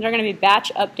 they're going to be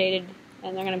batch updated,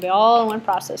 and they're going to be all in one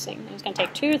processing. It's going to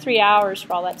take 2 or 3 hours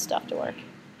for all that stuff to work.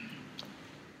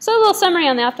 So a little summary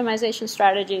on the optimization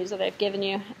strategies that I've given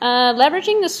you.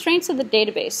 Leveraging the strengths of the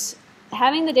database.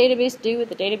 Having the database do what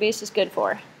the database is good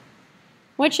for,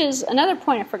 which is another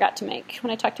point I forgot to make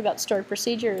when I talked about stored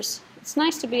procedures. It's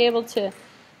nice to be able to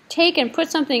take and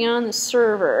put something on the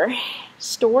server,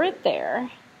 store it there,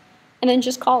 and then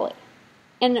just call it.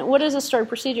 And what is a stored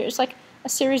procedure? It's like a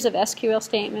series of SQL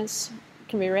statements. It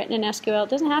can be written in SQL. It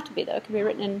doesn't have to be, though. It can be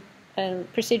written in a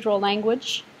procedural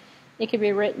language. It could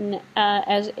be written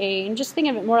as a, just think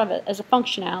of it more of it as a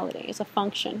functionality, as a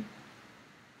function.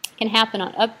 It can happen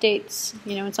on updates.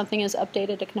 You know, when something is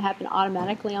updated, it can happen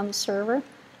automatically on the server.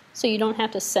 So you don't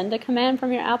have to send a command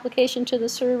from your application to the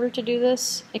server to do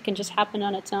this. It can just happen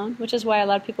on its own, which is why a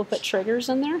lot of people put triggers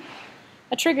in there.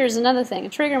 A trigger is another thing. A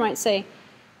trigger might say,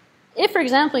 if, for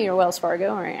example, you're Wells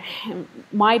Fargo or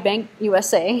My Bank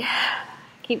USA, I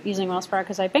keep using Wells Fargo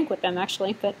because I bank with them,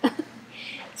 actually, but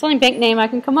it's the only bank name I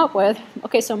can come up with.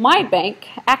 Okay, so My Bank,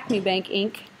 Acme Bank,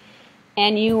 Inc.,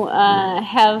 and you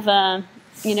have,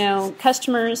 you know,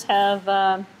 customers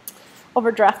have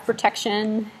overdraft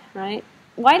protection, right?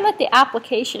 Why let the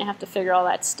application have to figure all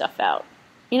that stuff out?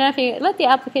 You know, if you let the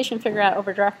application figure out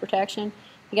overdraft protection,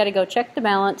 you got to go check the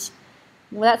balance.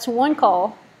 Well, that's one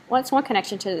call. Well, that's one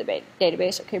connection to the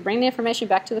database. Okay, bring the information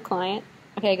back to the client.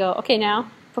 Okay, go, okay,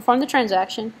 now perform the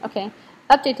transaction. Okay,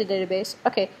 update the database.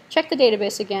 Okay, check the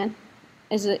database again.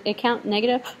 Is the account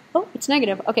negative? Oh, it's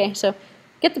negative. Okay, so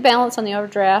get the balance on the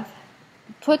overdraft.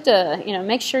 Put the, you know,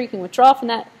 make sure you can withdraw from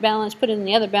that balance, put it in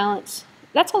the other balance.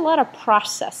 That's a lot of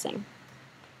processing.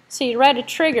 So you write a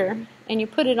trigger and you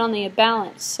put it on the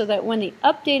balance so that when the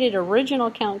updated original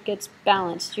account gets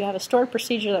balanced, you have a stored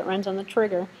procedure that runs on the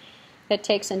trigger that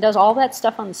takes and does all that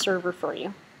stuff on the server for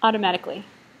you automatically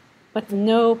with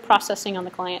no processing on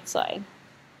the client side.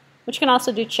 Which can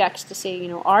also do checks to see, you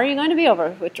know, are you going to be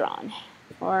over withdrawn?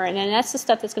 And then that's the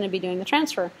stuff that's going to be doing the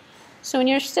transfer. So when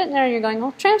you're sitting there and you're going,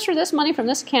 well, transfer this money from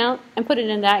this account and put it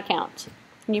in that account.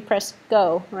 And you press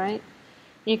go, right?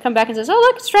 you come back and says, oh,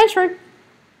 look, it's transferred.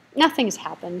 Nothing's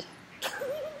happened.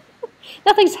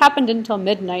 Nothing's happened until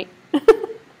midnight.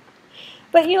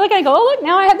 But you look at it and go, oh, look,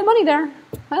 now I have the money there.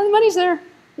 Well, the money's there.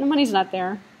 The money's not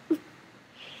there.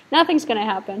 Nothing's going to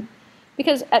happen.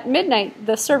 Because at midnight,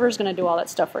 the server's going to do all that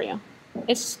stuff for you.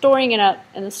 It's storing it up,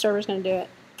 and the server's going to do it.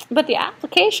 But the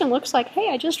application looks like, hey,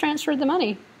 I just transferred the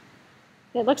money.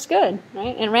 It looks good,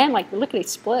 right? And ran like lickety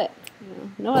split. You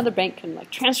know, no other bank can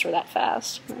like transfer that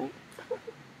fast, right?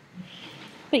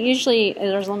 But usually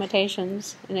there's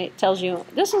limitations, and it tells you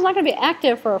this is not going to be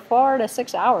active for 4 to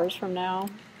 6 hours from now,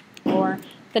 or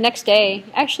the next day.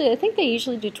 Actually, I think they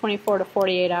usually do 24 to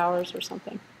 48 hours or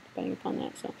something, depending upon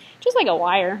that. So just like a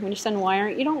wire, when you send a wire,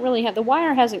 you don't really have the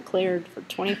wire hasn't cleared for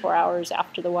 24 hours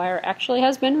after the wire actually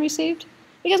has been received,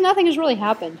 because nothing has really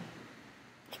happened.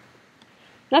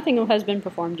 Nothing has been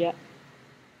performed yet.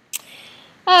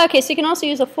 Okay, so you can also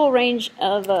use a full range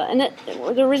of,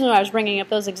 the reason why I was bringing up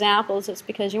those examples is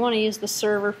because you want to use the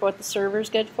server for what the server is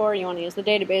good for, you want to use the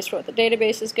database for what the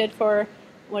database is good for,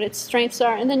 what its strengths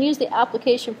are, and then use the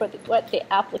application for what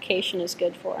the application is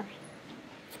good for.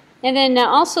 And then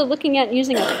also looking at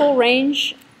using a full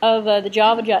range of the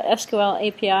Java.SQL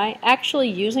API, actually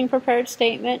using prepared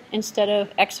statement instead of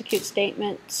execute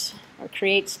statement or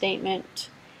create statement,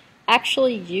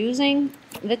 actually using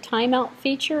the timeout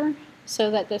feature so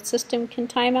that the system can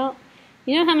time out.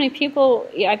 You know how many people,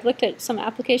 I've looked at some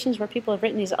applications where people have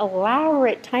written these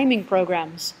elaborate timing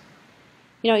programs.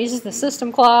 You know, it uses the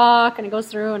system clock and it goes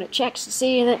through and it checks to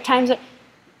see and it times it.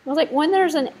 I was like, when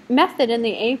there's a method in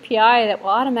the API that will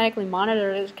automatically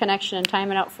monitor the connection and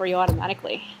time it out for you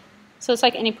automatically. So it's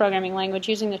like any programming language,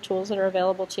 using the tools that are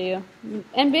available to you.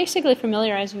 And basically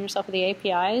familiarizing yourself with the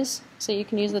APIs so you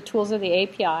can use the tools of the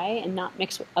API and not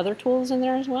mix with other tools in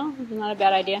there as well. It's not a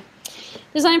bad idea.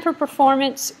 Design for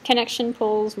performance, connection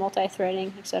pools,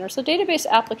 multi-threading, etc. So database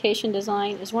application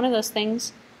design is one of those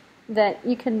things that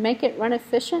you can make it run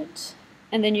efficient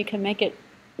and then you can make it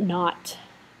not.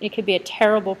 It could be a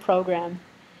terrible program.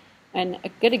 And a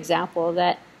good example of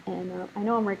that, and I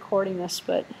know I'm recording this,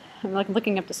 but I'm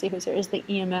looking up to see who's here, is the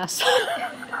EMS.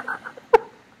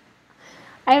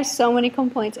 I have so many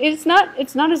complaints. It's not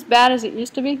as bad as it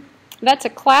used to be. That's a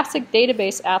classic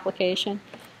database application.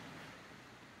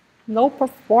 No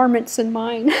performance in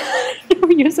mind. No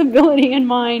usability in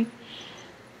mind.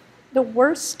 The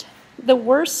worst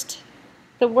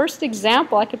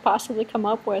example I could possibly come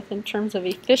up with in terms of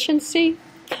efficiency,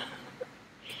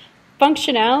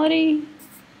 functionality.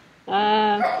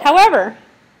 However,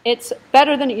 it's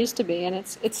better than it used to be, and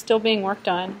it's still being worked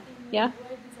on. Yeah?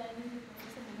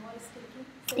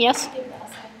 Yes?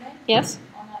 Yes?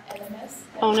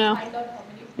 Oh no.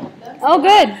 Oh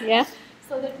good, yeah.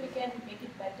 So that we can make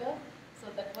it better. So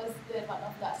that was one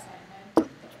of the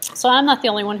assignment. So I'm not the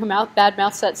only one who bad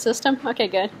mouths that system? Okay,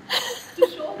 good. To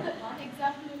show that one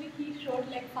example, he showed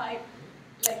like 5,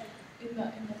 like in the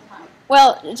time.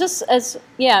 Well, just as,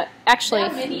 yeah, actually.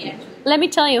 There are many actually. Let me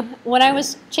tell you, when I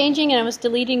was changing and I was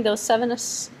deleting those 7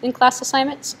 in-class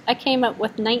assignments, I came up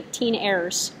with 19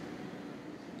 errors.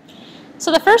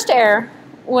 So the first error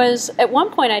was, at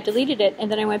one point I deleted it, and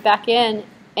then I went back in,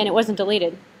 and it wasn't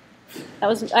deleted.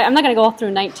 I'm not going to go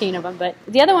through 19 of them, but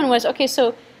the other one was, okay,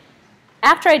 so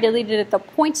after I deleted it, the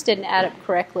points didn't add up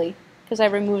correctly, because I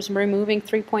was removing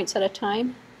 3 points at a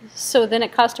time. So then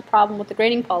it caused a problem with the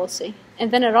grading policy.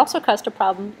 And then it also caused a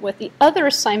problem with the other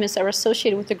assignments that were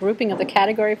associated with the grouping of the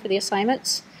category for the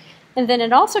assignments. And then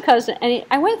it also caused, and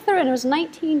I went through and it was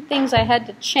 19 things I had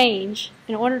to change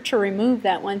in order to remove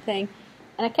that one thing.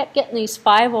 And I kept getting these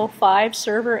 505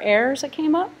 server errors that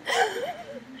came up.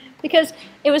 Because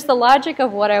it was the logic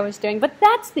of what I was doing. But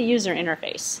that's the user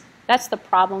interface. That's the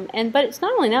problem. But it's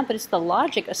not only that, but it's the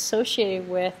logic associated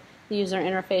with the user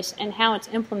interface and how it's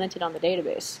implemented on the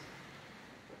database.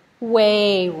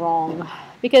 Way wrong.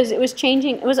 Because it was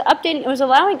changing, it was updating, it was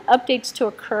allowing updates to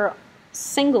occur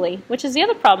singly, which is the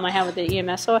other problem I have with the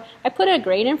EMS. So I put a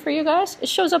grade in for you guys, it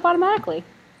shows up automatically.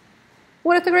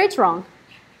 What if the grade's wrong?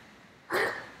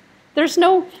 There's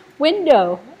no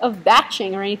window of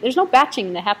batching or anything. There's no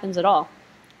batching that happens at all.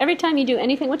 Every time you do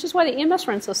anything, which is why the EMS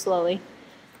runs so slowly.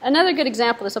 Another good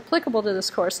example that's applicable to this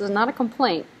course is not a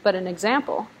complaint, but an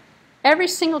example. Every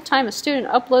single time a student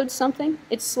uploads something,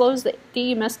 it slows the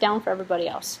EMS down for everybody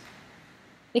else.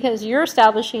 Because you're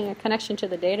establishing a connection to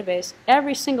the database,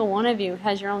 every single one of you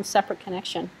has your own separate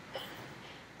connection.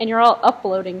 And you're all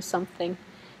uploading something.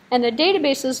 And the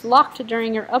database is locked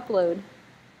during your upload,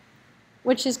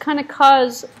 which is kind of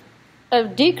cause a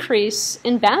decrease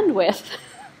in bandwidth,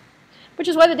 which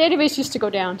is why the database used to go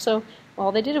down. So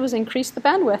all they did was increase the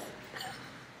bandwidth,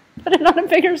 put it on a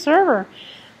bigger server.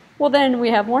 well, then we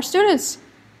have more students.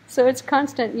 So it's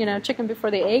constant, you know, chicken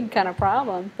before the egg kind of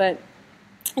problem. But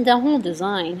the whole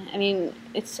design, I mean,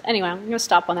 anyway, I'm going to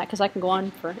stop on that because I can go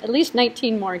on for at least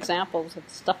 19 more examples of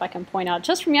stuff I can point out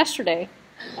just from yesterday,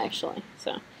 actually.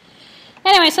 So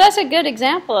anyway, so that's a good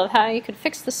example of how you could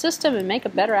fix the system and make a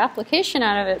better application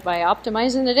out of it by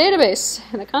optimizing the database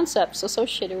and the concepts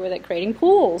associated with it, creating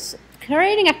pools.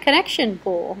 Creating a connection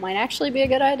pool might actually be a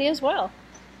good idea as well.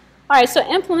 All right, so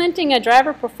implementing a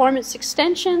driver performance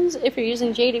extensions, if you're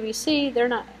using JDBC,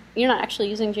 you're not actually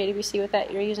using JDBC with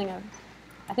that. You're using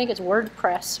I think it's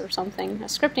WordPress or something, a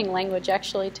scripting language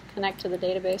actually to connect to the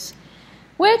database,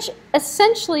 which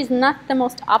essentially is not the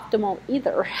most optimal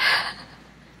either.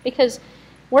 Because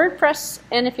WordPress,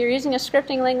 and if you're using a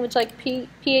scripting language like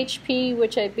PHP,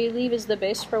 which I believe is the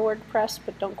base for WordPress,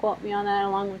 but don't quote me on that,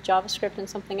 along with JavaScript and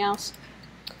something else.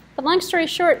 But long story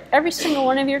short, every single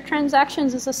one of your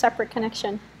transactions is a separate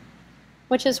connection,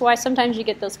 which is why sometimes you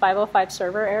get those 505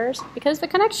 server errors, because the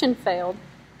connection failed.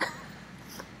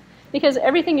 Because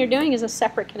everything you're doing is a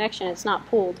separate connection. It's not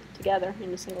pooled together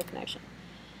in a single connection.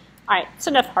 All right, it's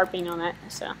enough harping on that.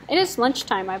 So it is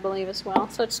lunchtime, I believe, as well.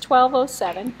 So it's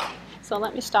 12:07. So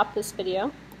let me stop this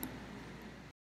video.